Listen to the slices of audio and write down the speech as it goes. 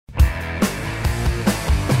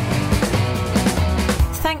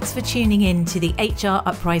Thanks for tuning in to the HR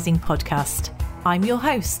Uprising podcast. I'm your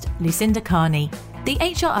host, Lucinda Carney. The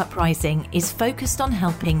HR Uprising is focused on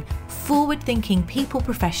helping forward-thinking people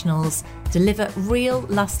professionals deliver real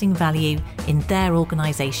lasting value in their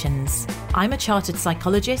organisations. I'm a chartered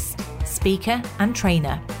psychologist, speaker and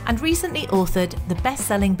trainer, and recently authored the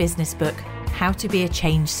best-selling business book, How to Be a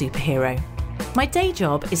Change Superhero. My day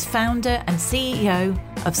job is founder and CEO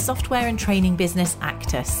of software and training business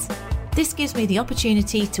Actus. This gives me the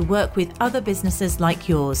opportunity to work with other businesses like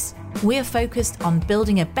yours. We are focused on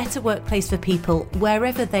building a better workplace for people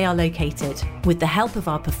wherever they are located, with the help of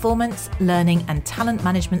our performance, learning and talent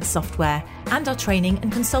management software and our training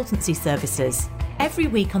and consultancy services. Every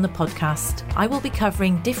week on the podcast, I will be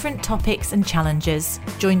covering different topics and challenges,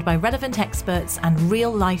 joined by relevant experts and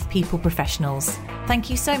real-life people professionals. Thank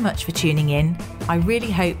you so much for tuning in. I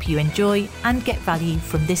really hope you enjoy and get value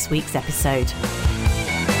from this week's episode.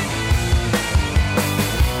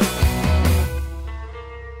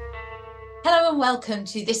 Hello and welcome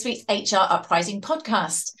to this week's HR Uprising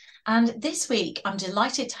podcast. And this week, I'm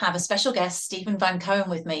delighted to have a special guest, Stephen Van Cohen,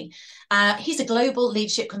 with me. He's a global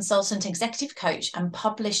leadership consultant, executive coach, and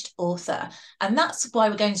published author. And that's why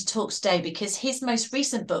we're going to talk today, because his most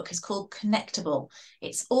recent book is called Connectable.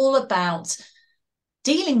 It's all about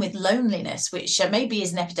dealing with loneliness, which maybe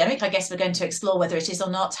is an epidemic. I guess we're going to explore whether it is or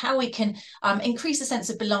not, how we can increase a sense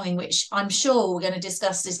of belonging, which I'm sure we're going to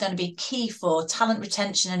discuss is going to be key for talent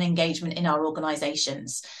retention and engagement in our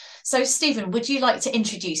organisations. So, Stephen, would you like to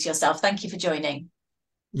introduce yourself? Thank you for joining.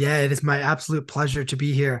 Yeah, it is my absolute pleasure to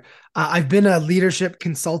be here. I've been a leadership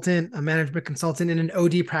consultant, a management consultant, and an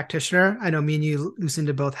OD practitioner. I know me and you,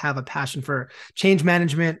 Lucinda, both have a passion for change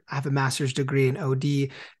management. I have a master's degree in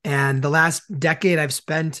OD. And the last decade, I've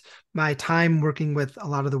spent my time working with a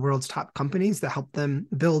lot of the world's top companies that help them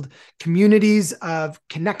build communities of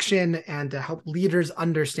connection and to help leaders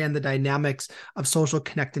understand the dynamics of social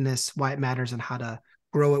connectedness, why it matters, and how to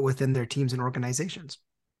grow it within their teams and organizations.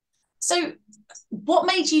 So what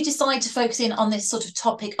made you decide to focus in on this sort of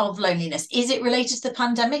topic of loneliness? Is it related to the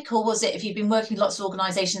pandemic, or was it, if you've been working with lots of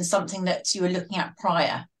organizations, something that you were looking at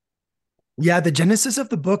prior? Yeah, the genesis of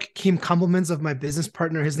the book came compliments of my business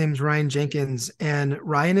partner. His name's Ryan Jenkins, and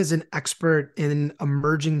Ryan is an expert in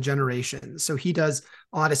emerging generations. So he does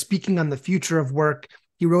a lot of speaking on the future of work.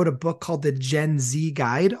 He wrote a book called The Gen Z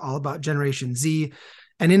Guide, all about Generation Z.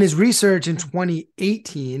 And in his research in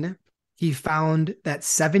 2018, he found that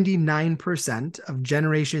 79% of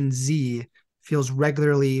Generation Z feels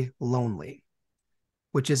regularly lonely,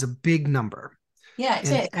 which is a big number. Yeah, it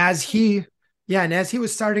is. As he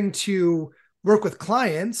was starting to work with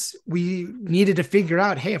clients, we needed to figure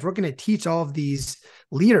out, hey, if we're going to teach all of these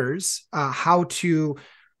leaders how to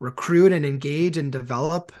recruit and engage and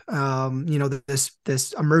develop,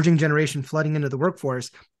 this emerging generation flooding into the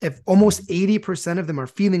workforce, if almost 80% of them are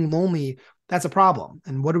feeling lonely, that's a problem.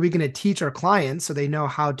 And what are we going to teach our clients so they know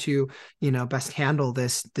how to, best handle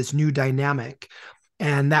this new dynamic?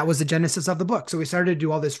 And that was the genesis of the book. So we started to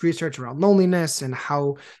do all this research around loneliness and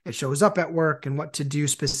how it shows up at work and what to do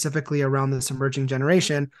specifically around this emerging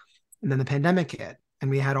generation. And then the pandemic hit, and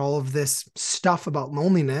we had all of this stuff about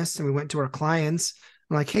loneliness. And we went to our clients.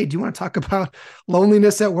 I'm like, hey, do you want to talk about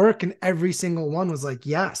loneliness at work? And every single one was like,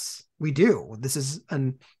 yes, we do. This is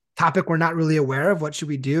a topic we're not really aware of. What should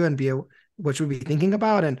we do and what should we be thinking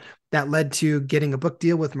about? And that led to getting a book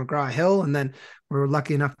deal with McGraw-Hill. And then we were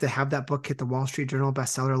lucky enough to have that book hit the Wall Street Journal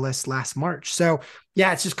bestseller list last March. So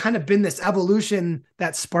yeah, it's just kind of been this evolution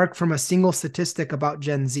that sparked from a single statistic about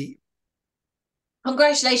Gen Z.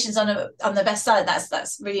 Congratulations on the bestseller.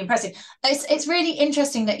 That's really impressive. It's really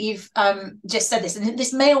interesting that you've just said this, and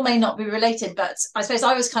this may or may not be related, but I suppose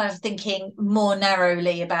I was kind of thinking more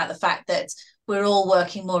narrowly about the fact that we're all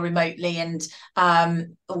working more remotely, and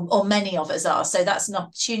or many of us are. So that's an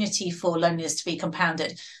opportunity for loneliness to be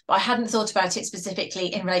compounded. But I hadn't thought about it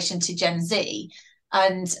specifically in relation to Gen Z.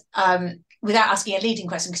 And without asking a leading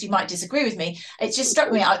question, because you might disagree with me, it just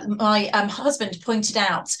struck me. My husband pointed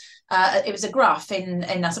out, it was a graph in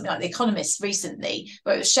something like The Economist recently,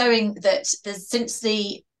 where it was showing that since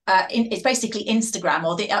it's basically Instagram,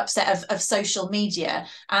 or the upset of social media,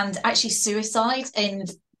 and actually suicide in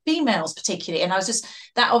females particularly. And I was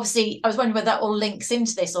wondering whether that all links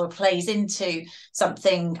into this or plays into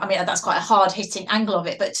something. I mean, that's quite a hard hitting angle of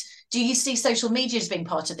it, but do you see social media as being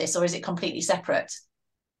part of this, or is it completely separate?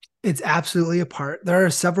 It's absolutely a part. There are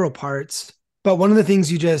several parts, but one of the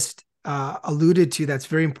things you just alluded to that's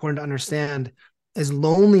very important to understand is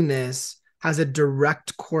loneliness has a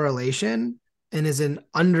direct correlation and is an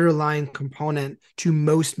underlying component to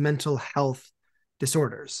most mental health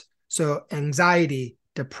disorders. So anxiety,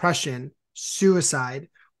 depression, suicide,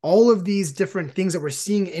 all of these different things that we're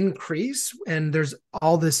seeing increase, and there's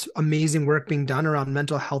all this amazing work being done around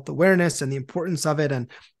mental health awareness and the importance of it and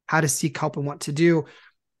how to seek help and what to do.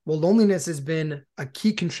 Well, loneliness has been a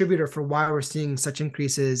key contributor for why we're seeing such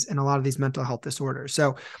increases in a lot of these mental health disorders.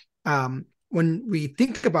 So when we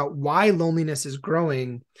think about why loneliness is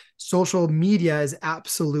growing, social media is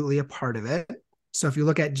absolutely a part of it. So if you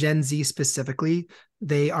look at Gen Z specifically,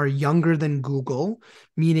 they are younger than Google,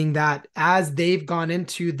 meaning that as they've gone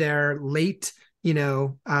into their late,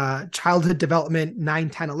 childhood development, 9,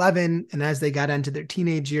 10, 11, and as they got into their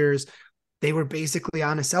teenage years, they were basically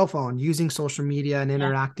on a cell phone using social media and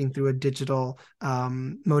interacting through a digital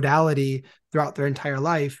modality throughout their entire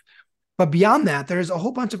life. But beyond that, there's a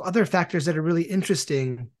whole bunch of other factors that are really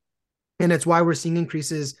interesting. And it's why we're seeing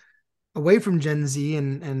increases away from Gen Z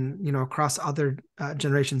and across other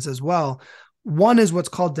generations as well. One is what's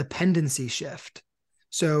called dependency shift.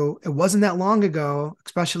 So it wasn't that long ago,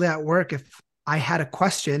 especially at work, if I had a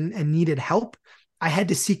question and needed help, I had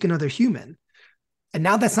to seek another human. And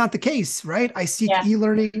now that's not the case, right? I seek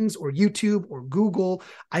e-learnings or YouTube or Google.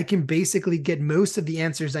 I can basically get most of the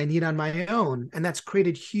answers I need on my own. And that's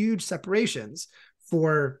created huge separations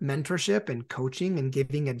for mentorship and coaching and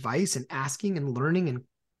giving advice and asking and learning and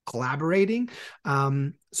collaborating.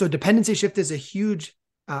 So dependency shift is a huge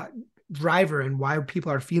driver in why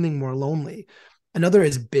people are feeling more lonely. Another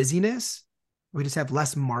is busyness. We just have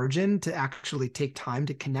less margin to actually take time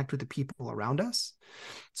to connect with the people around us.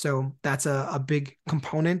 So that's a big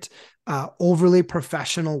component. Overly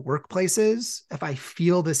professional workplaces. If I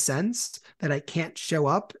feel the sense that I can't show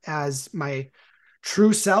up as my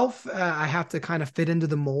true self, I have to kind of fit into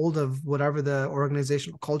the mold of whatever the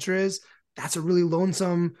organizational culture is. That's a really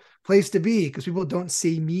lonesome place to be because people don't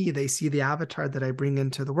see me. They see the avatar that I bring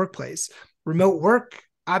into the workplace. Remote work,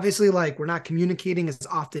 obviously, we're not communicating as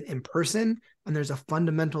often in person. And there's a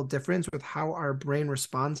fundamental difference with how our brain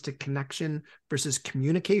responds to connection versus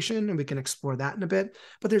communication. And we can explore that in a bit.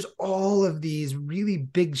 But there's all of these really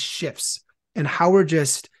big shifts in how we're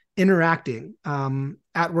just interacting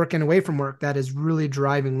at work and away from work that is really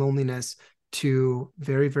driving loneliness to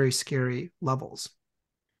very, very scary levels.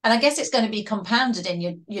 And I guess it's going to be compounded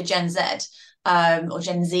in your Gen Z or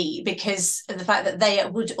Gen Z because of the fact that they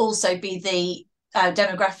would also be the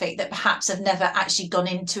demographic that perhaps have never actually gone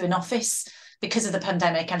into an office because of the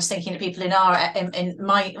pandemic. I'm just thinking of people in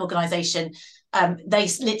my organisation. They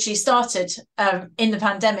literally started in the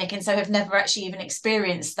pandemic and so have never actually even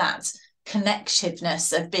experienced that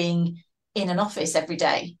connectiveness of being in an office every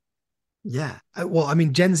day. Yeah. Well, I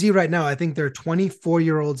mean, Gen Z right now, I think they're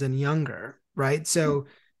 24-year-olds and younger, right? So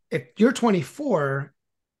if you're 24,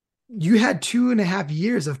 you had 2.5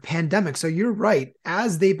 years of pandemic. So you're right.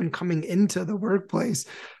 As they've been coming into the workplace,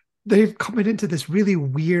 they've come into this really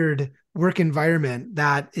weird work environment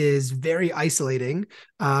that is very isolating,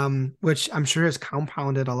 which I'm sure has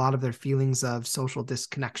compounded a lot of their feelings of social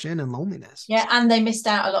disconnection and loneliness. Yeah, and they missed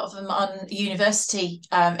out, a lot of them, on university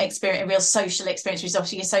experience, real social experience, which is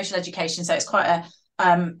obviously a social education. So it's quite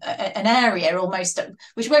an area almost,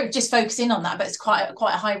 which won't just focus in on that, but it's quite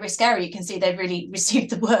a high risk area. You can see they've really received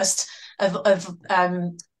the worst of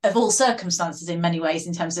all circumstances in many ways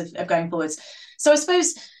in terms of going forwards. So I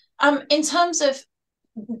suppose in terms of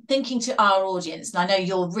thinking to our audience, and I know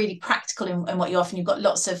you're really practical in what you offer, you've got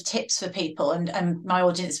lots of tips for people, and my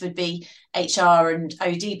audience would be HR and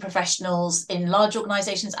OD professionals in large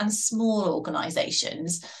organizations and small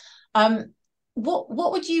organizations.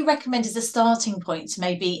 What would you recommend as a starting point to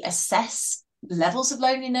maybe assess levels of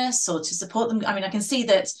loneliness or to support them? I mean, I can see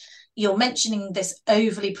that you're mentioning this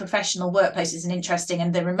overly professional workplaces and interesting,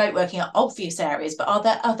 and the remote working are obvious areas, but are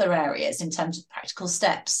there other areas in terms of practical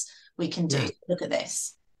steps we can do to look at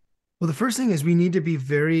this? Well, the first thing is we need to be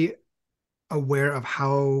very aware of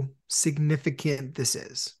how significant this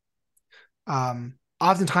is.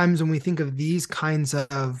 Oftentimes when we think of these kinds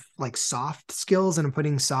of soft skills, and I'm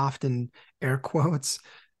putting soft in air quotes,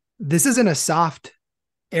 this isn't a soft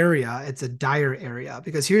area, it's a dire area.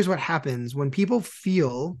 Because here's what happens when people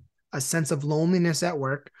feel a sense of loneliness at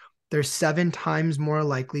work, they're 7 times more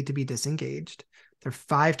likely to be disengaged. They're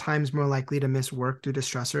 5 times more likely to miss work due to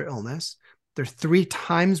stress or illness. They're 3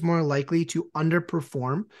 times more likely to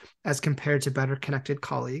underperform as compared to better connected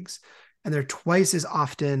colleagues. And they're twice as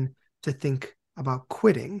often to think about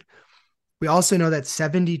quitting. We also know that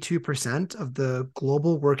 72% of the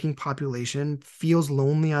global working population feels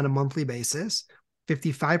lonely on a monthly basis.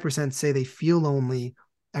 55% say they feel lonely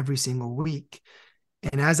every single week.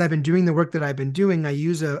 And as I've been doing the work that I've been doing, I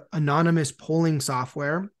use an anonymous polling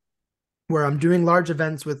software where I'm doing large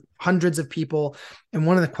events with hundreds of people. And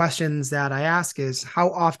one of the questions that I ask is, how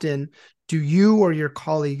often do you or your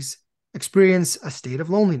colleagues experience a state of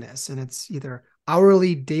loneliness? And it's either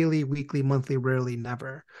hourly, daily, weekly, monthly, rarely,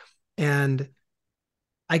 never. And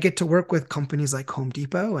I get to work with companies like Home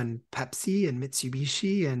Depot and Pepsi and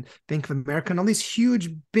Mitsubishi and Bank of America and all these huge,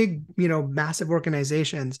 big, massive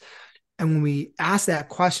organizations. And when we ask that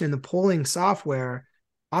question in the polling software,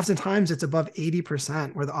 oftentimes it's above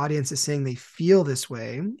 80% where the audience is saying they feel this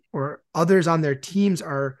way, or others on their teams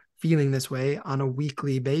are feeling this way on a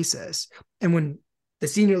weekly basis. And when the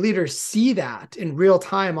senior leaders see that in real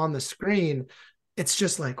time on the screen, it's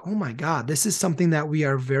just like, oh my God, this is something that we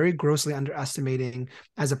are very grossly underestimating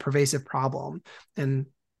as a pervasive problem. And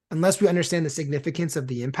unless we understand the significance of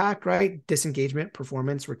the impact, right? Disengagement,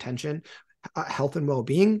 performance, retention, health and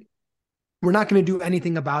well-being, we're not going to do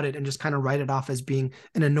anything about it and just kind of write it off as being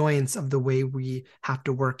an annoyance of the way we have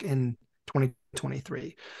to work in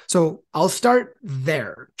 2023. So I'll start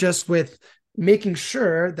there, just with making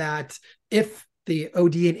sure that if the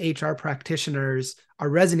OD and HR practitioners are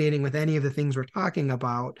resonating with any of the things we're talking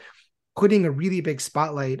about, putting a really big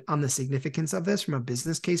spotlight on the significance of this from a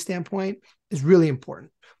business case standpoint is really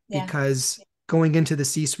important. Because going into the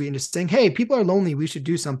C-suite and just saying, hey, people are lonely, we should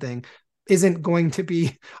do something, isn't going to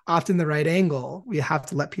be often the right angle. We have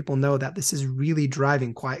to let people know that this is really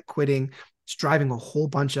driving quiet quitting. It's driving a whole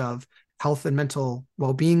bunch of health and mental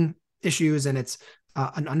well-being issues. And it's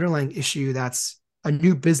an underlying issue that's a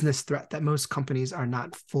new business threat that most companies are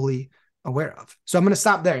not fully aware of. So I'm going to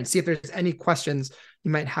stop there and see if there's any questions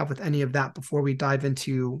you might have with any of that before we dive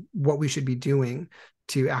into what we should be doing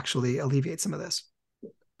to actually alleviate some of this.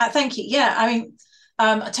 Thank you. Yeah, I mean,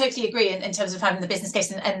 I totally agree in terms of having the business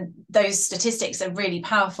case, and those statistics are really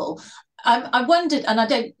powerful. I wondered, and I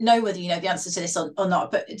don't know whether you know the answer to this or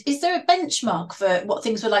not, but is there a benchmark for what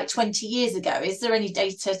things were like 20 years ago? Is there any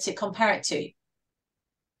data to compare it to?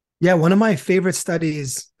 Yeah, one of my favorite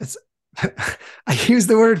studies, I use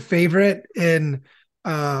the word favorite in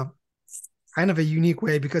kind of a unique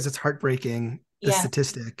way because it's heartbreaking, the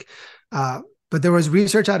statistic. But there was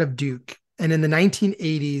research out of Duke, and in the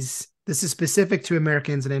 1980s, this is specific to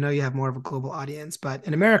Americans, and I know you have more of a global audience, but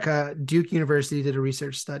in America, Duke University did a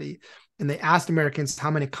research study, and they asked Americans how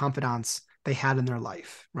many confidants they had in their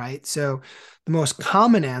life, right? So the most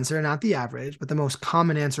common answer, not the average, but the most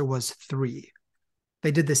common answer was 3.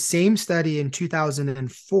 They did the same study in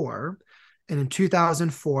 2004. And in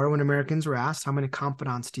 2004, when Americans were asked, how many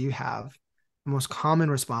confidants do you have? The most common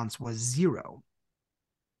response was 0,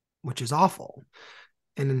 which is awful.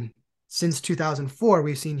 And since 2004,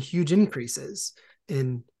 we've seen huge increases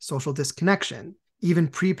in social disconnection. Even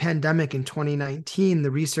pre-pandemic in 2019,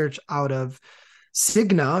 the research out of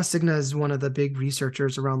Cigna is one of the big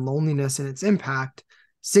researchers around loneliness and its impact.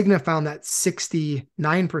 Cigna found that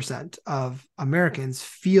 69% of Americans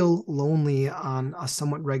feel lonely on a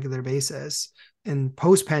somewhat regular basis. And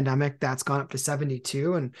post-pandemic, that's gone up to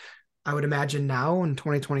 72. And I would imagine now in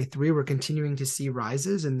 2023, we're continuing to see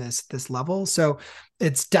rises in this level. So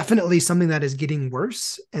it's definitely something that is getting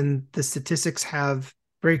worse. And the statistics have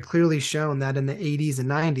very clearly shown that in the 80s and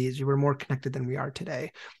 90s, we were more connected than we are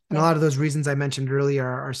today. And a lot of those reasons I mentioned earlier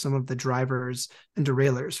are some of the drivers and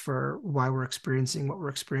derailers for why we're experiencing what we're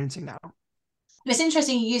experiencing now. It's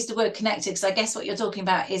interesting you use the word connected, because I guess what you're talking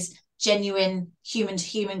about is genuine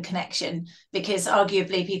human-to-human connection, because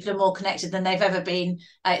arguably people are more connected than they've ever been.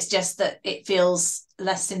 It's just that it feels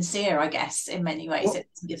less sincere, I guess, in many ways. Well,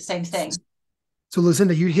 it's the same thing. So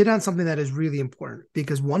Lucinda, you hit on something that is really important,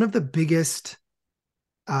 because one of the biggest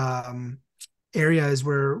areas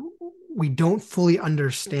where we don't fully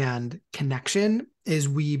understand connection is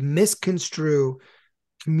we misconstrue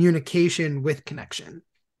communication with connection.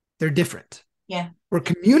 They're different. Yeah. We're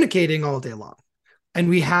communicating all day long, and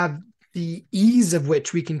we have the ease of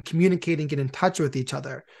which we can communicate and get in touch with each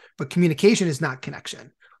other, but communication is not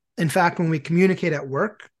connection. In fact, when we communicate at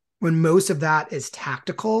work, when most of that is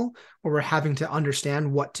tactical, where we're having to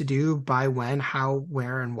understand what to do, by when, how,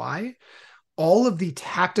 where, and why, all of the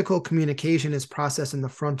tactical communication is processed in the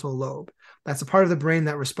frontal lobe. That's a part of the brain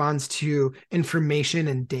that responds to information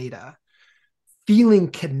and data.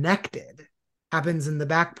 Feeling connected happens in the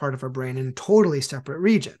back part of our brain in a totally separate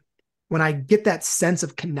region. When I get that sense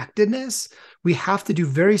of connectedness, we have to do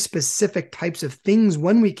very specific types of things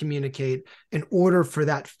when we communicate in order for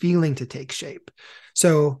that feeling to take shape.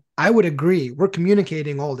 So I would agree, we're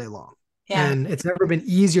communicating all day long. Yeah. And it's never been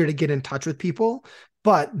easier to get in touch with people,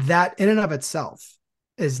 but that in and of itself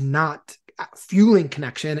is not fueling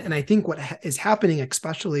connection. And I think what is happening,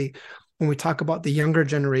 especially when we talk about the younger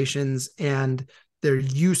generations and their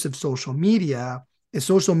use of social media, is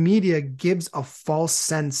social media gives a false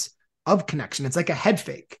sense of connection. It's like a head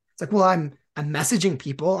fake. It's like, well, I'm I'm messaging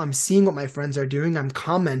people, I'm seeing what my friends are doing, I'm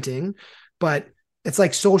commenting, but it's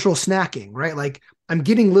like social snacking, right? Like I'm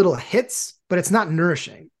getting little hits, but it's not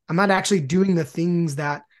nourishing. I'm not actually doing the things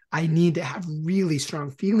that I need to have really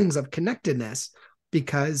strong feelings of connectedness,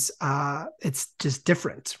 because it's just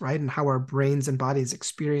different, right? And how our brains and bodies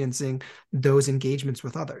experiencing those engagements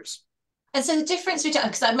with others. And so the difference between,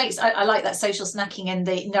 because that makes, I like that social snacking and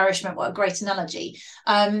the nourishment, what a great analogy.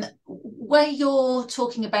 Where you're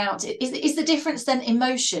talking about, is the difference then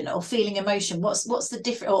emotion or feeling emotion? What's the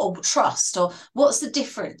difference, or trust, or what's the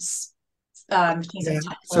difference?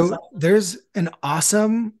 So there's an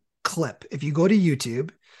awesome clip. If you go to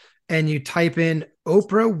YouTube and you type in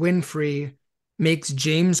Oprah Winfrey makes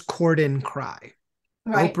James Corden cry.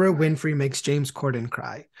 Right. Oprah Winfrey makes James Corden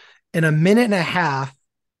cry. In a minute and a half,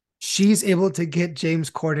 she's able to get James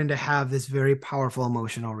Corden to have this very powerful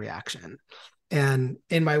emotional reaction. And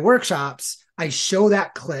in my workshops, I show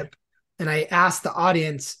that clip and I ask the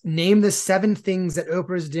audience, name the 7 things that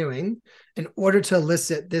Oprah's doing in order to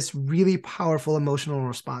elicit this really powerful emotional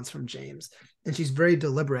response from James. And she's very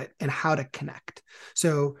deliberate in how to connect.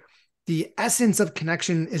 So the essence of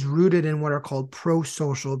connection is rooted in what are called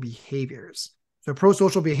pro-social behaviors. So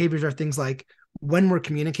pro-social behaviors are things like, when we're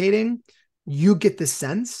communicating, you get the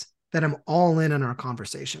sense that I'm all in on our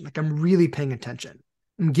conversation. Like I'm really paying attention.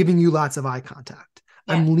 I'm giving you lots of eye contact.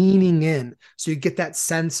 Yeah. I'm leaning in. So you get that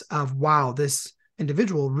sense of, wow, this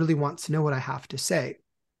individual really wants to know what I have to say.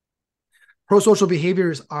 Pro-social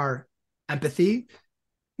behaviors are empathy,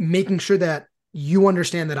 making sure that you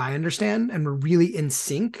understand that I understand, and we're really in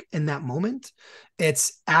sync in that moment.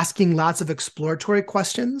 It's asking lots of exploratory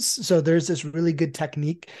questions. So there's this really good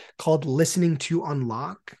technique called listening to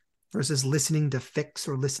unlock versus listening to fix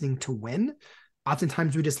or listening to win.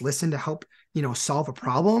 Oftentimes we just listen to help, solve a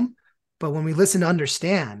problem. But when we listen to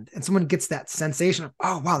understand, and someone gets that sensation of,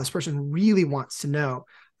 oh, wow, this person really wants to know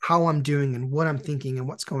how I'm doing and what I'm thinking and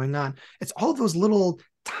what's going on. It's all of those little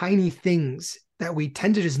tiny things that we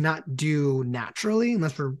tend to just not do naturally,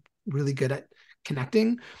 unless we're really good at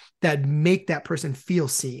connecting, that make that person feel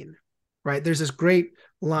seen, right? There's this great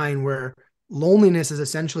line where loneliness is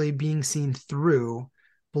essentially being seen through,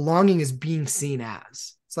 belonging is being seen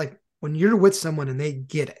as. It's like when you're with someone and they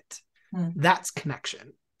get it, that's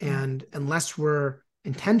connection. And unless we're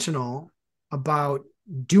intentional about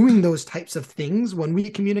doing those types of things when we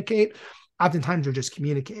communicate, oftentimes we're just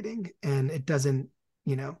communicating and it doesn't,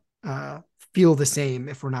 feel the same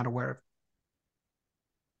if we're not aware of it.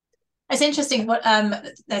 It's interesting what no,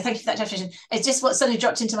 thank you for that definition. It's just what suddenly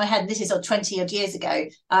dropped into my head, and this is 20 odd years ago,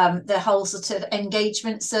 the whole sort of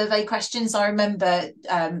engagement survey questions. I remember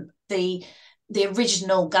the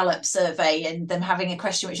original Gallup survey and them having a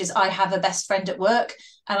question which is, I have a best friend at work.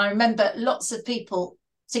 And I remember lots of people,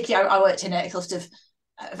 particularly I worked in a sort of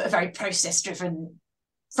a very process driven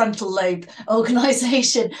frontal lobe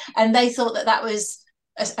organization, and they thought that was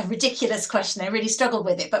a ridiculous question. They really struggled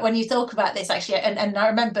with it. But when you talk about this, actually, and I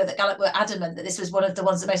remember that Gallup were adamant that this was one of the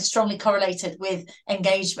ones that most strongly correlated with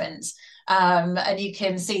engagement. And you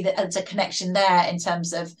can see that there's a connection there in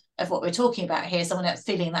terms of what we're talking about here, someone else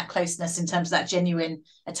feeling that closeness in terms of that genuine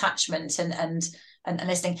attachment and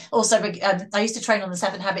listening. Also, I used to train on the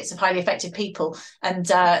 7 habits of highly effective people, and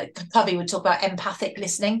Covey would talk about empathic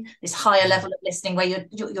listening, this higher level of listening where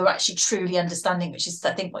you're actually truly understanding, which is,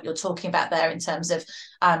 I think, what you're talking about there in terms of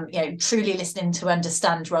truly listening to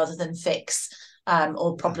understand rather than fix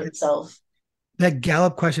or problem solve. That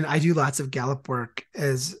Gallup question, I do lots of Gallup work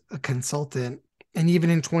as a consultant, and even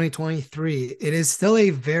in 2023, it is still a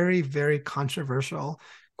very, very controversial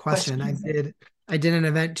question. I did an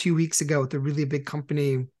event 2 weeks ago with a really big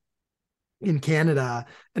company in Canada,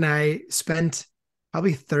 and I spent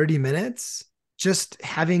probably 30 minutes just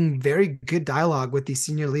having very good dialogue with these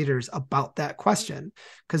senior leaders about that question.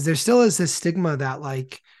 Because there still is this stigma that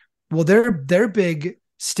their big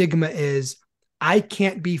stigma is, I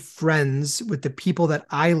can't be friends with the people that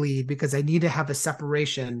I lead because I need to have a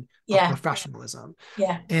separation of professionalism.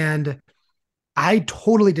 Yeah. And I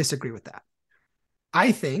totally disagree with that.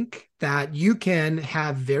 I think that you can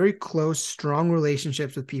have very close, strong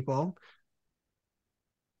relationships with people.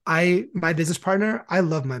 My business partner, I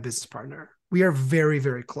love my business partner. We are very,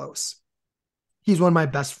 very close. He's one of my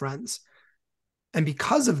best friends. And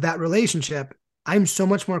because of that relationship, I'm so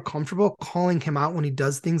much more comfortable calling him out when he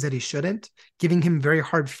does things that he shouldn't, giving him very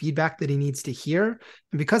hard feedback that he needs to hear.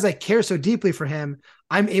 And because I care so deeply for him,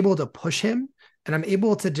 I'm able to push him, and I'm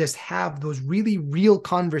able to just have those really real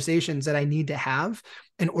conversations that I need to have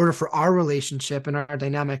in order for our relationship and our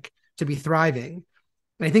dynamic to be thriving.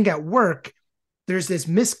 And I think at work, there's this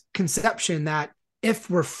misconception that if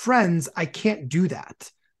we're friends, I can't do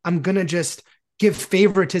that. I'm going to just give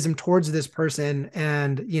favoritism towards this person.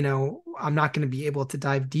 And, I'm not going to be able to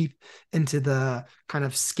dive deep into the kind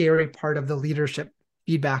of scary part of the leadership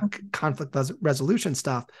feedback, conflict resolution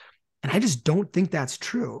stuff. And I just don't think that's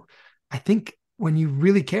true. I think when you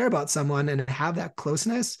really care about someone and have that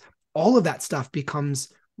closeness, all of that stuff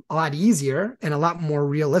becomes a lot easier and a lot more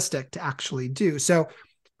realistic to actually do. So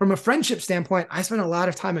from a friendship standpoint, I spend a lot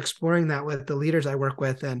of time exploring that with the leaders I work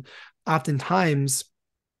with. And oftentimes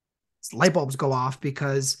light bulbs go off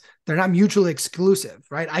because they're not mutually exclusive,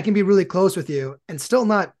 right? I can be really close with you and still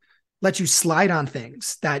not let you slide on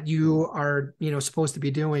things that you are, supposed to be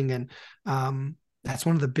doing. And that's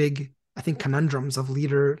one of the big, I think, conundrums of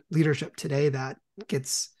leadership today that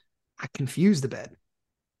gets confused a bit.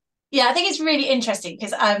 Yeah, I think it's really interesting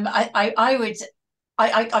because I've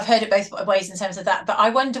heard it both ways in terms of that, but I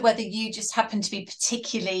wonder whether you just happen to be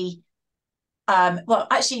particularly well,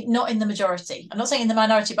 actually not in the majority. I'm not saying in the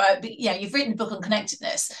minority, but you've written a book on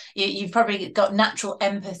connectedness. You've probably got natural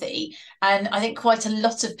empathy, and I think quite a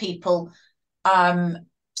lot of people,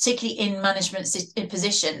 particularly in management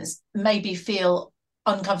positions, maybe feel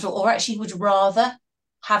uncomfortable or actually would rather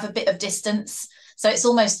have a bit of distance. So it's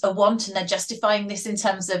almost a want, and they're justifying this in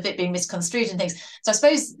terms of it being misconstrued and things. So I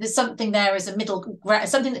suppose there's something there as a middle ground,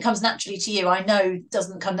 something that comes naturally to you. I know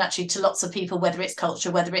doesn't come naturally to lots of people, whether it's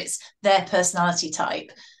culture, whether it's their personality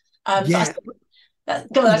type. Yeah. I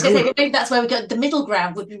was going to say, maybe that's where we go. The middle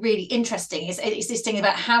ground would be really interesting. It's this thing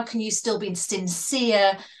about how can you still be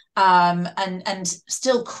sincere and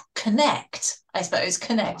still connect, I suppose,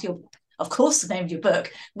 connect your, of course, the name of your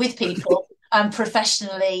book, with people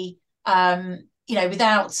professionally,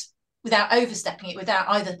 without overstepping it, without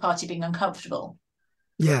either party being uncomfortable.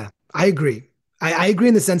 Yeah, I agree. I agree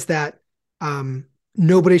in the sense that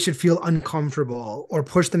nobody should feel uncomfortable or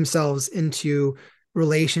push themselves into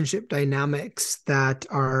relationship dynamics that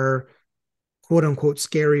are quote unquote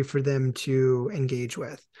scary for them to engage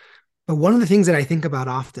with. But one of the things that I think about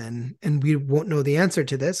often, and we won't know the answer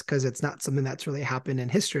to this because it's not something that's really happened in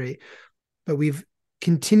history, but we've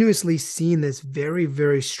continuously seen this very,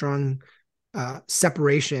 very strong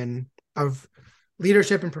separation of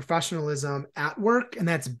leadership and professionalism at work. And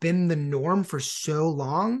that's been the norm for so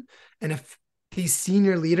long. And if these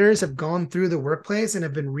senior leaders have gone through the workplace and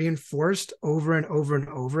have been reinforced over and over and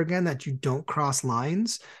over again that you don't cross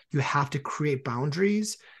lines, you have to create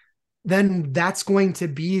boundaries, then that's going to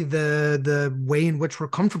be the way in which we're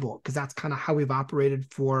comfortable, because that's kind of how we've operated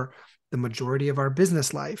for the majority of our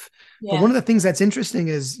business life. Yeah. But one of the things that's interesting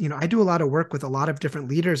is, I do a lot of work with a lot of different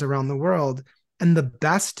leaders around the world, and the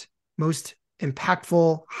best, most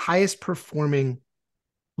impactful, highest performing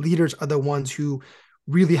leaders are the ones who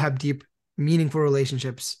really have deep, meaningful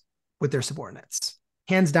relationships with their subordinates,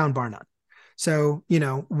 hands down, bar none. So,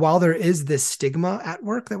 while there is this stigma at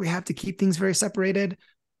work that we have to keep things very separated,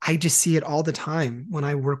 I just see it all the time when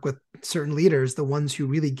I work with certain leaders, the ones who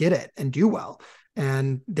really get it and do well.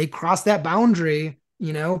 And they cross that boundary,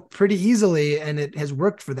 pretty easily, and it has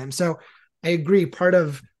worked for them. So I agree. Part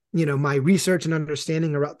of, my research and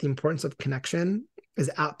understanding about the importance of connection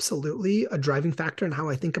is absolutely a driving factor in how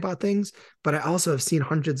I think about things. But I also have seen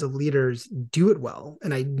hundreds of leaders do it well,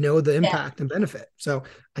 and I know the impact and benefit. So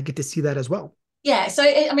I get to see that as well. Yeah. So,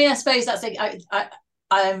 I suppose that's like,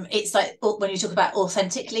 it's like when you talk about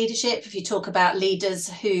authentic leadership, if you talk about leaders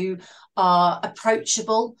who are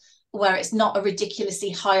approachable, where it's not a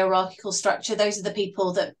ridiculously hierarchical structure, those are the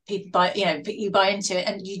people that people buy, you buy into it,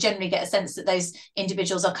 and you generally get a sense that those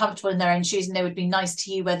individuals are comfortable in their own shoes and they would be nice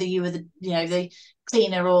to you, whether you were the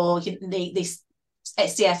cleaner or the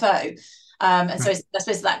CFO. And so I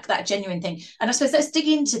suppose that genuine thing. And I suppose let's dig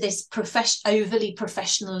into this overly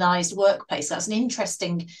professionalized workplace. That's an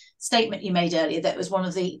interesting statement you made earlier. That was one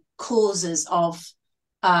of the causes of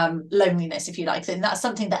loneliness, if you like. And that's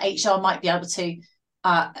something that HR might be able to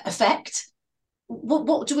affect.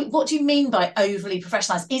 What do you mean by overly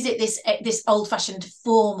professionalized? Is it this old-fashioned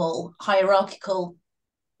formal hierarchical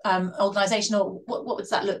organization, or what does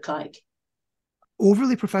that look like?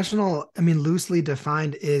 Overly professional, loosely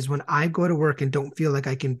defined, is when I go to work and don't feel like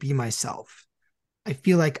I can be myself. I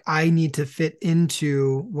feel like I need to fit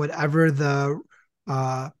into whatever the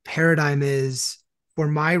paradigm is for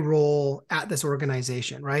my role at this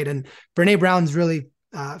organization, right? And Brene Brown's really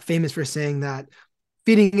famous for saying that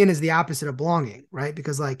fitting in is the opposite of belonging, right?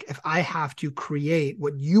 Because if I have to create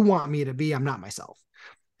what you want me to be, I'm not myself.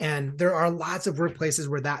 And there are lots of workplaces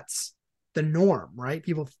where that's the norm, right?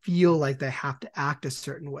 People feel like they have to act a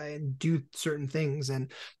certain way and do certain things. And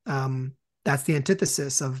that's the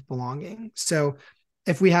antithesis of belonging. So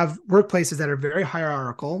if we have workplaces that are very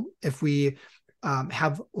hierarchical, if we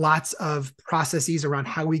have lots of processes around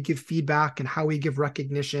how we give feedback and how we give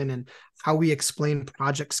recognition and how we explain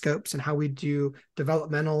project scopes and how we do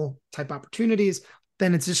developmental type opportunities,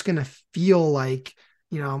 then it's just going to feel like,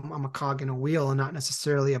 I'm a cog in a wheel and not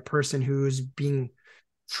necessarily a person who's being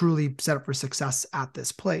truly set up for success at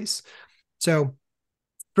this place. So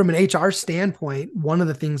from an HR standpoint, one of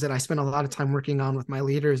the things that I spend a lot of time working on with my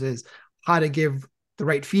leaders is how to give the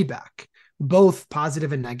right feedback, both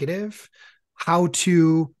positive and negative, how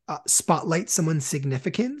to spotlight someone's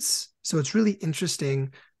significance. So it's really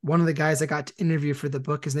interesting. One of the guys I got to interview for the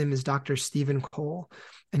book, his name is Dr. Stephen Cole,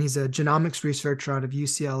 and he's a genomics researcher out of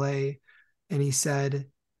UCLA. And he said,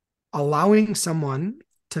 allowing someone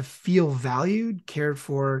to feel valued, cared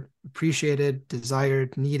for, appreciated,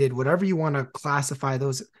 desired, needed, whatever you want to classify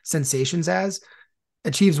those sensations as,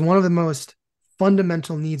 achieves one of the most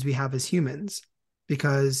fundamental needs we have as humans.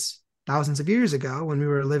 Because thousands of years ago, when we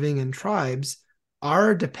were living in tribes,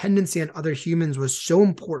 our dependency on other humans was so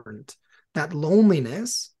important that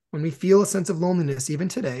loneliness, when we feel a sense of loneliness, even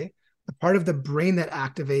today, the part of the brain that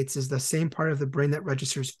activates is the same part of the brain that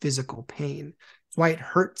registers physical pain. It's why it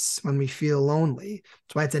hurts when we feel lonely.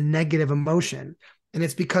 It's why it's a negative emotion. And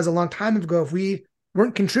it's because a long time ago, if we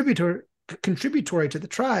weren't contributory to the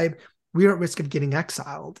tribe, we are at risk of getting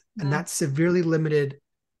exiled. Yeah. And that severely limited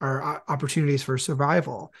our opportunities for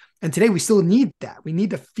survival. And today we still need that. We need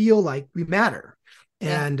to feel like we matter.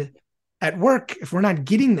 Yeah. And at work, if we're not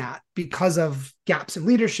getting that because of gaps in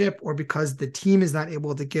leadership or because the team is not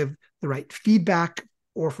able to give the right feedback,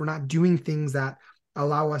 or if we're not doing things that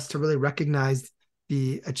allow us to really recognize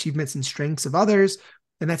the achievements and strengths of others,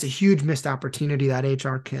 then that's a huge missed opportunity that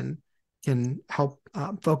HR can help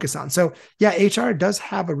focus on. So yeah, HR does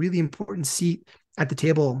have a really important seat at the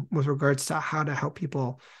table with regards to how to help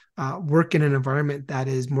people work in an environment that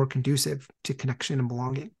is more conducive to connection and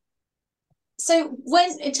belonging. So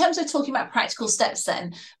when, in terms of talking about practical steps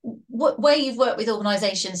then, where you've worked with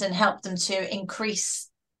organisations and helped them to increase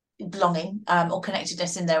belonging or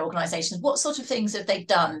connectedness in their organisations, what sort of things have they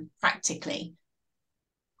done practically?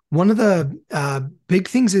 One of the big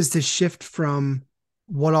things is to shift from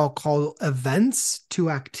what I'll call events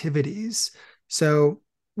to activities. So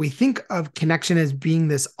we think of connection as being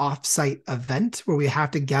this offsite event where we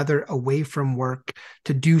have to gather away from work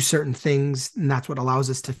to do certain things. And that's what allows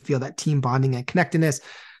us to feel that team bonding and connectedness.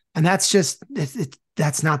 And that's just,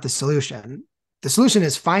 that's not the solution. The solution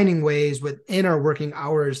is finding ways within our working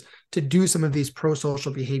hours to do some of these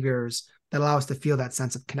pro-social behaviors that allow us to feel that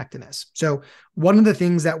sense of connectedness. So one of the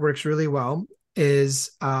things that works really well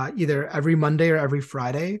is either every Monday or every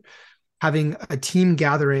Friday, having a team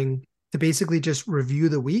gathering to basically just review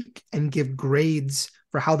the week and give grades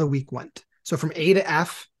for how the week went. So from A to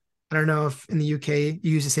F, I don't know if in the UK you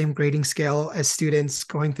use the same grading scale as students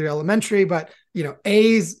going through elementary, but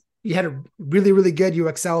A's, you had a really, really good, you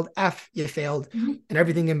excelled. F, you failed. Mm-hmm. And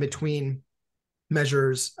everything in between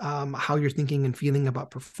measures how you're thinking and feeling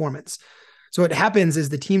about performance. So what happens is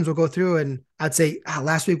the teams will go through and I'd say,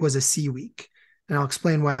 last week was a C week. And I'll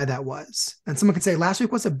explain why that was. And someone can say, last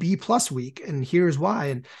week was a B+ week. And here's why.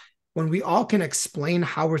 And when we all can explain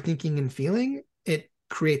how we're thinking and feeling, it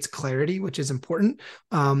creates clarity, which is important.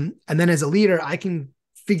 And then as a leader, I can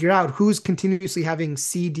figure out who's continuously having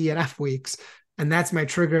C, D, and F weeks. And that's my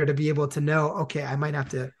trigger to be able to know, okay, I might have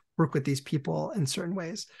to work with these people in certain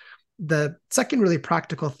ways. The second really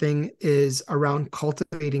practical thing is around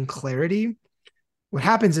cultivating clarity. What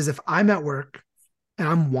happens is if I'm at work and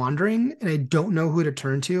I'm wandering and I don't know who to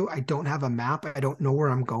turn to, I don't have a map, I don't know where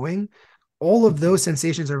I'm going, all of those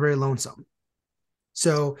sensations are very lonesome.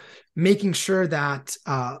 So making sure that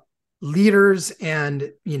leaders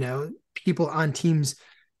and people on teams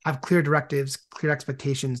have clear directives, clear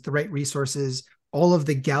expectations, the right resources, all of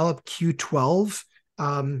the Gallup Q12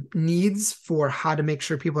 needs for how to make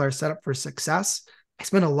sure people are set up for success. I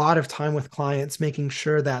spend a lot of time with clients making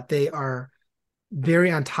sure that they are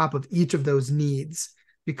very on top of each of those needs,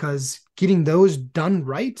 because getting those done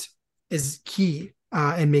right is key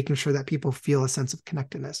in making sure that people feel a sense of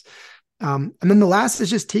connectedness. And then the last is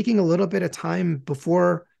just taking a little bit of time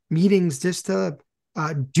before meetings just to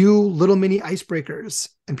do little mini icebreakers.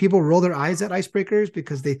 And people roll their eyes at icebreakers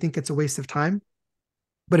because they think it's a waste of time.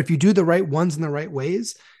 But if you do the right ones in the right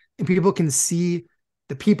ways, and people can see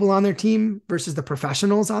the people on their team versus the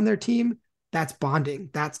professionals on their team, that's bonding,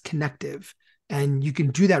 that's connective. And you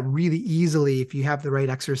can do that really easily if you have the right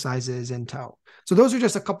exercises in tow. So those are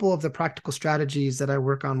just a couple of the practical strategies that I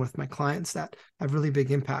work on with my clients that have really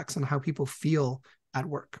big impacts on how people feel at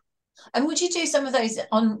work. And would you do some of those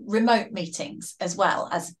on remote meetings as well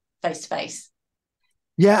as face-to-face?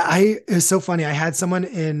 Yeah, it was so funny. I had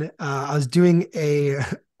someone I was doing a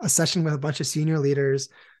session with a bunch of senior leaders,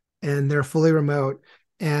 and they're fully remote.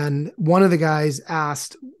 And one of the guys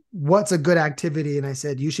asked, "What's a good activity?" And I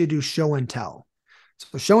said, "You should do show and tell."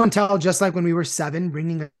 So show and tell, just like when we were 7,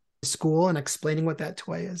 bringing a school and explaining what that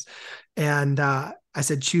toy is. And I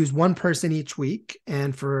said, choose one person each week,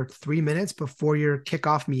 and for 3 minutes before your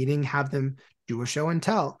kickoff meeting, have them do a show and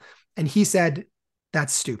tell. And he said,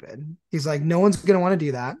 that's stupid. He's like, no one's going to want to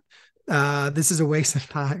do that. This is a waste of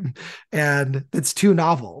time, and it's too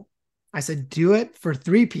novel. I said, do it for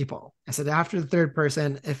 3 people. I said, after the 3rd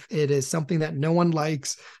person, if it is something that no one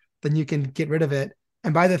likes, then you can get rid of it.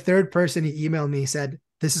 And by the 3rd person, he emailed me, said,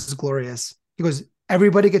 this is glorious. He goes,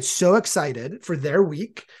 everybody gets so excited for their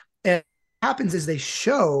week. And what happens is they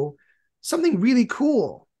show something really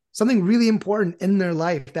cool, something really important in their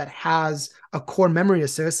life that has a core memory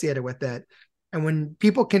associated with it. And when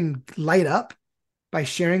people can light up by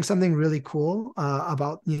sharing something really cool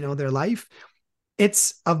about, their life,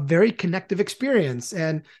 it's a very connective experience,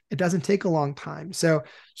 and it doesn't take a long time. So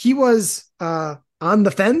he was on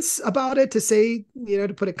the fence about it, to say,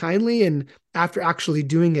 to put it kindly. And after actually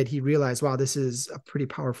doing it, he realized, wow, this is a pretty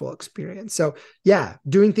powerful experience. So yeah,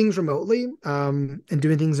 doing things remotely and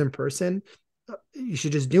doing things in person, you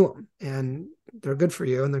should just do them, and they're good for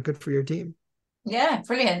you and they're good for your team. Yeah,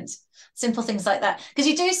 brilliant. Simple things like that. Because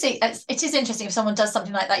you do see, it is interesting if someone does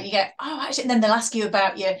something like that, you go, oh, actually, and then they'll ask you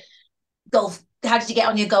about your golf. How did you get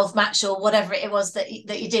on your golf match, or whatever it was that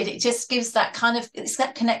you did? It just gives that kind of, it's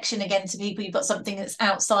that connection again to people. You've got something that's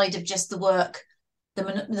outside of just the work, the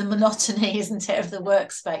monotony, isn't it, of the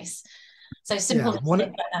workspace. So simple things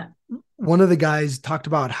like that. One of the guys talked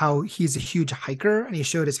about how he's a huge hiker, and he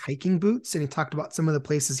showed his hiking boots, and he talked about some of the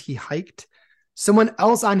places he hiked. Someone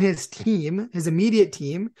else on his team, his immediate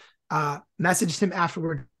team, messaged him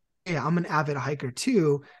afterward, hey, I'm an avid hiker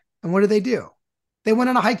too. And what do? They went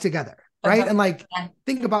on a hike together, right? And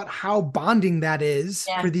think about how bonding that is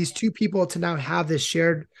for these 2 people to now have this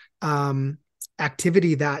shared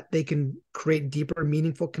activity that they can create deeper,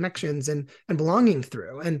 meaningful connections and belonging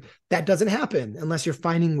through. And that doesn't happen unless you're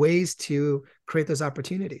finding ways to create those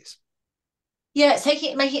opportunities. Yeah,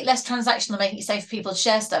 making it less transactional, making it safe for people to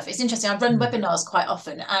share stuff. It's interesting. I run webinars quite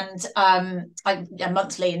often, and I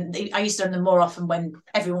monthly, and I used to run them more often when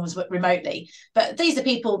everyone was remotely. But these are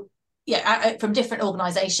people, from different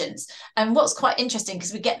organisations. And what's quite interesting,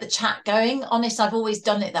 because we get the chat going. Honest, I've always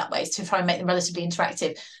done it that way, to try and make them relatively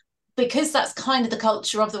interactive. Because that's kind of the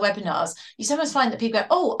culture of the webinars, you sometimes find that people go,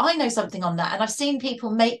 oh, I know something on that. And I've seen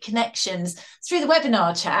people make connections through the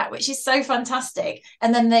webinar chat, which is so fantastic.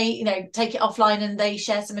 And then they, take it offline and they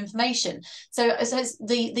share some information. So it's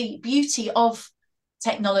the beauty of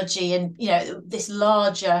technology and, this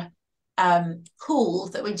larger pool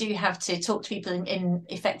that we do have to talk to people in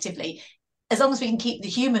effectively. As long as we can keep the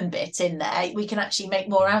human bit in there, we can actually make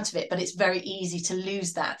more out of it. But it's very easy to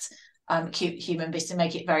lose that cute human bit to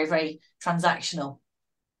make it very, very transactional.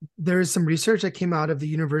 There is some research that came out of the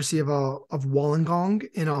University of Wollongong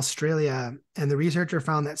in Australia, and the researcher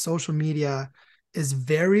found that social media is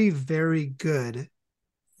very, very good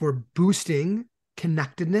for boosting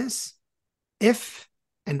connectedness if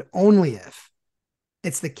and only if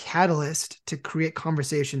it's the catalyst to create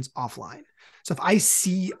conversations offline. So if I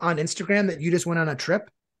see on Instagram that you just went on a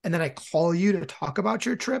trip, and then I call you to talk about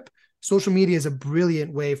your trip, social media is a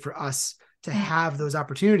brilliant way for us to have those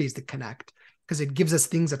opportunities to connect, because it gives us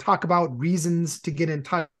things to talk about, reasons to get in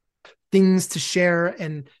touch, things to share,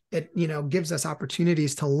 and it, gives us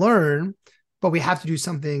opportunities to learn, but we have to do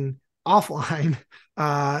something offline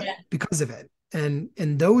because of it. And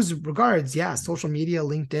in those regards, social media,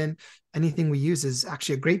 LinkedIn, anything we use is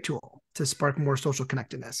actually a great tool to spark more social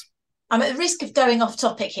connectedness. I'm at the risk of going off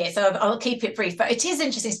topic here, so I'll keep it brief, but it is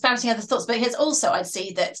interesting, spouting other thoughts. But here's also, I'd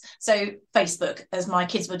see that, so Facebook, as my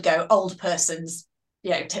kids would go, old person's,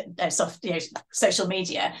 social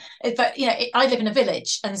media. But, I live in a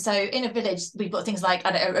village. And so in a village, we've got things like,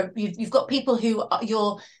 I don't know, you've got people who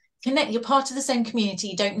you're part of the same community.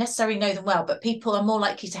 You don't necessarily know them well, but people are more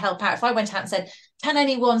likely to help out. If I went out and said, can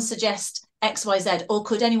anyone suggest XYZ, or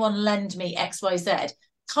could anyone lend me XYZ?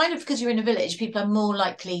 Kind of, because you're in a village, people are more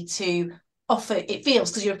likely to offer, it feels,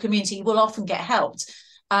 because you're a community, you will often get helped.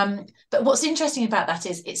 But what's interesting about that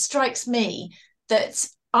is it strikes me that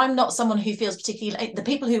I'm not someone who feels particularly, the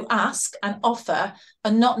people who ask and offer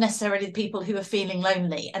are not necessarily the people who are feeling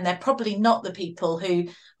lonely. And they're probably not the people who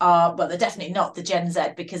are, well, they're definitely not the Gen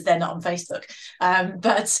Z, because they're not on Facebook.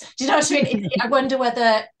 But do you know what I mean? I wonder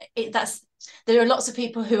whether there are lots of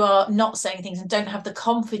people who are not saying things and don't have the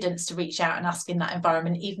confidence to reach out and ask in that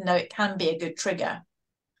environment, even though it can be a good trigger.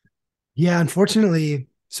 Yeah, unfortunately,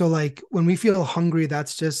 So like when we feel hungry,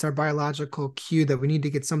 that's just our biological cue that we need to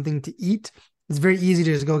get something to eat. It's very easy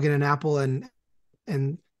to just go get an apple and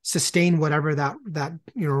sustain whatever that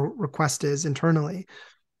request is internally.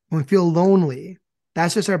 When we feel lonely,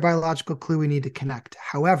 that's just our biological clue we need to connect.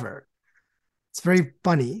 However, it's very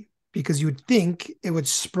funny because you would think it would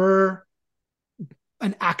spur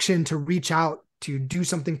an action to reach out to do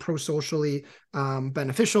something pro-socially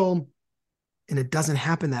beneficial. And it doesn't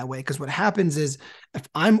happen that way, because what happens is if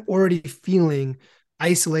I'm already feeling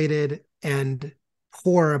isolated and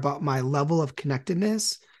poor about my level of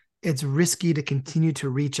connectedness, it's risky to continue to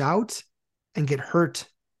reach out and get hurt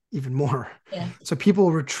even more. Yeah. So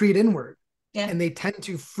people retreat inward, yeah. and they tend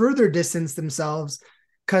to further distance themselves,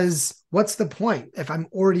 because what's the point? If I'm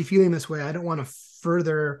already feeling this way, I don't want to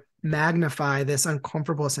further magnify this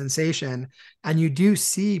uncomfortable sensation. And you do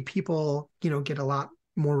see people, get a lot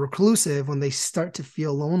more reclusive when they start to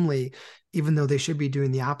feel lonely, even though they should be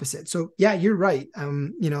doing the opposite. So yeah, you're right.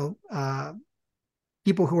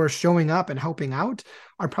 People who are showing up and helping out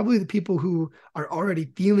are probably the people who are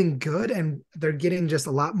already feeling good, and they're getting just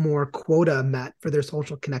a lot more quota met for their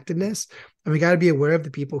social connectedness. And we got to be aware of the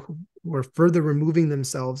people who are further removing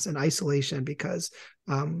themselves in isolation, because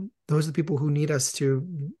those are the people who need us to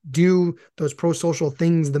do those pro-social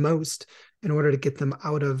things the most in order to get them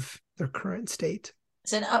out of their current state.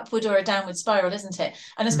 It's an upward or a downward spiral, isn't it?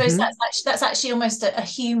 And I suppose that's actually almost a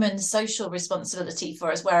human social responsibility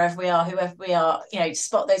for us, wherever we are, whoever we are, to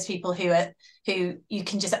spot those people who you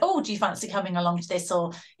can just say, oh, do you fancy coming along to this,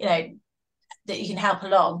 or that you can help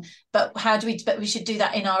along. But we should do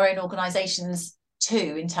that in our own organizations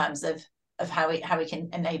too, in terms of how we can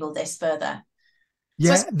enable this further.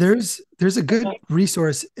 Yeah, so there's a good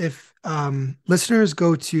resource. If listeners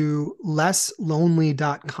go to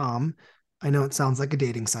lesslonely.com, I know it sounds like a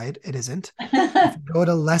dating site. It isn't. If you go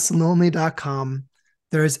to lesslonely.com,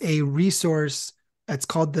 there's a resource that's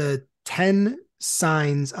called the 10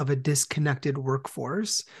 Signs of a Disconnected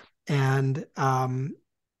Workforce. And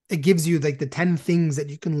it gives you like the 10 things that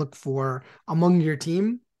you can look for among your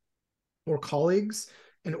team or colleagues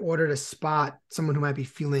in order to spot someone who might be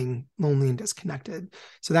feeling lonely and disconnected.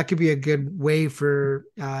 So that could be a good way for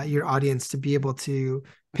your audience to be able to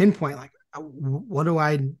pinpoint, like, what do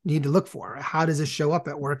I need to look for? How does this show up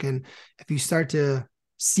at work? And if you start to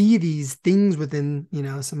see these things within,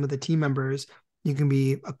 some of the team members, you can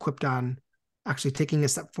be equipped on actually taking a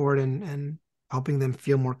step forward and helping them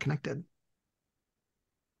feel more connected.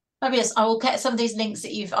 Fabulous. I will get some of these links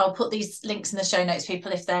I'll put these links in the show notes,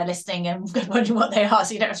 people, if they're listening and wondering what they are,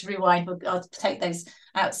 so you don't have to rewind. I'll take those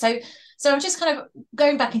out. So I'm just kind of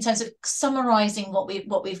going back in terms of summarizing what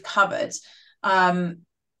we've covered.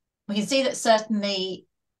 We can see that certainly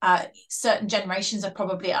certain generations are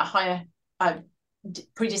probably at a higher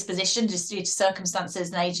predisposition, just due to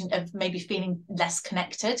circumstances and age, of maybe feeling less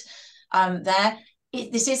connected there.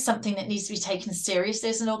 This is something that needs to be taken seriously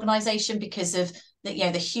as an organization, because of the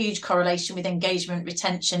huge correlation with engagement,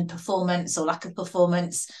 retention, performance or lack of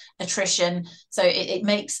performance, attrition. So it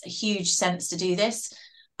makes a huge sense to do this.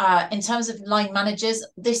 In terms of line managers,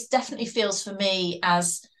 this definitely feels for me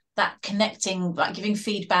as that connecting, like giving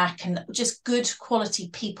feedback and just good quality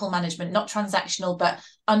people management, not transactional, but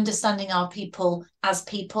understanding our people as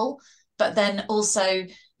people, but then also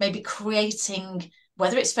maybe creating,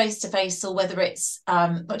 whether it's face-to-face or whether it's,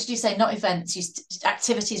 what did you say, not events,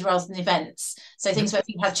 activities rather than events. So things where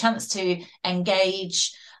people have a chance to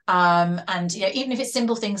engage, and even if it's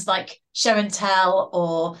simple things like show and tell,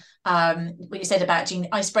 or what you said about doing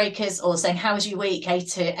icebreakers, or saying how was your week, A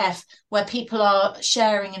to F, where people are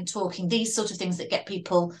sharing and talking, these sort of things that get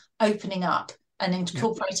people opening up and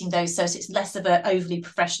incorporating those, so it's less of an overly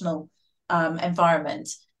professional environment.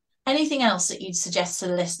 Anything else that you'd suggest to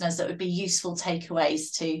the listeners that would be useful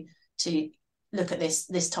takeaways to look at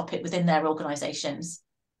this topic within their organizations?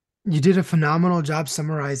 You did a phenomenal job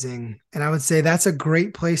summarizing, and I would say that's a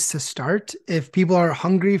great place to start. If people are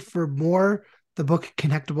hungry for more, the book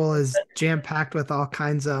Connectable is jam-packed with all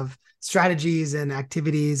kinds of strategies and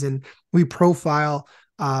activities, and we profile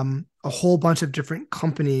a whole bunch of different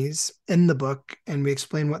companies in the book, and we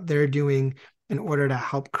explain what they're doing in order to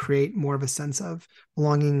help create more of a sense of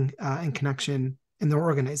belonging and connection in their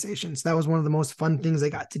organizations. That was one of the most fun things I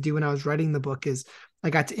got to do when I was writing the book, is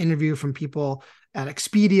I got to interview from people at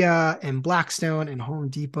Expedia and Blackstone and Home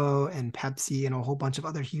Depot and Pepsi and a whole bunch of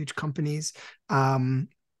other huge companies, and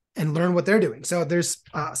learn what they're doing. So there's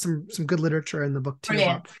some good literature in the book too.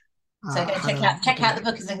 Brilliant. So check out the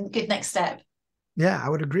book as a good next step. Yeah, I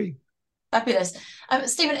would agree. Fabulous.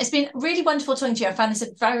 Stephen, it's been really wonderful talking to you. I found this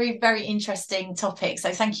a very, very interesting topic.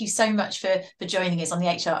 So thank you so much for joining us on the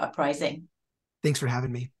HR Uprising. Thanks for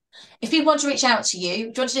having me. If people want to reach out to you, do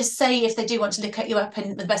you want to just say if they do want to look at you up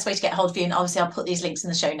and the best way to get hold of you? And obviously I'll put these links in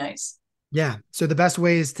the show notes. Yeah. So the best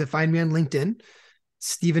way is to find me on LinkedIn,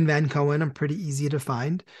 Stephen Van Cohen. I'm pretty easy to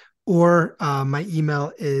find. Or my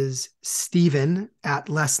email is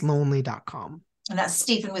steven@lesslonely.com. And that's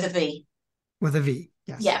Stephen with a V. With a V.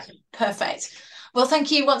 Yes. Yeah, perfect. Well,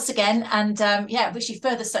 thank you once again. And wish you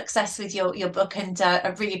further success with your book. And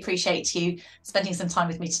I really appreciate you spending some time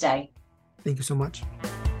with me today. Thank you so much.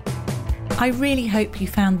 I really hope you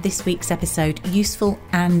found this week's episode useful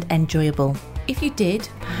and enjoyable. If you did,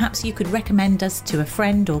 perhaps you could recommend us to a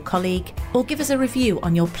friend or colleague, or give us a review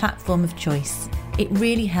on your platform of choice. It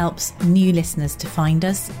really helps new listeners to find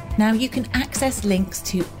us. Now you can access links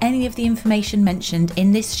to any of the information mentioned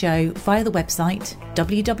in this show via the website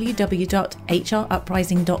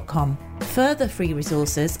www.hruprising.com. Further free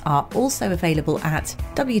resources are also available at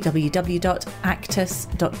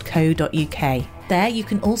www.actus.co.uk. There you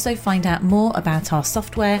can also find out more about our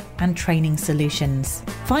software and training solutions.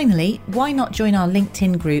 Finally, why not join our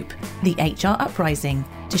LinkedIn group, the HR Uprising,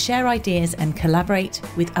 to share ideas and collaborate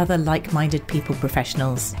with other like-minded people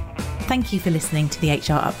professionals. Thank you for listening to the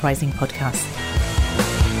HR Uprising podcast.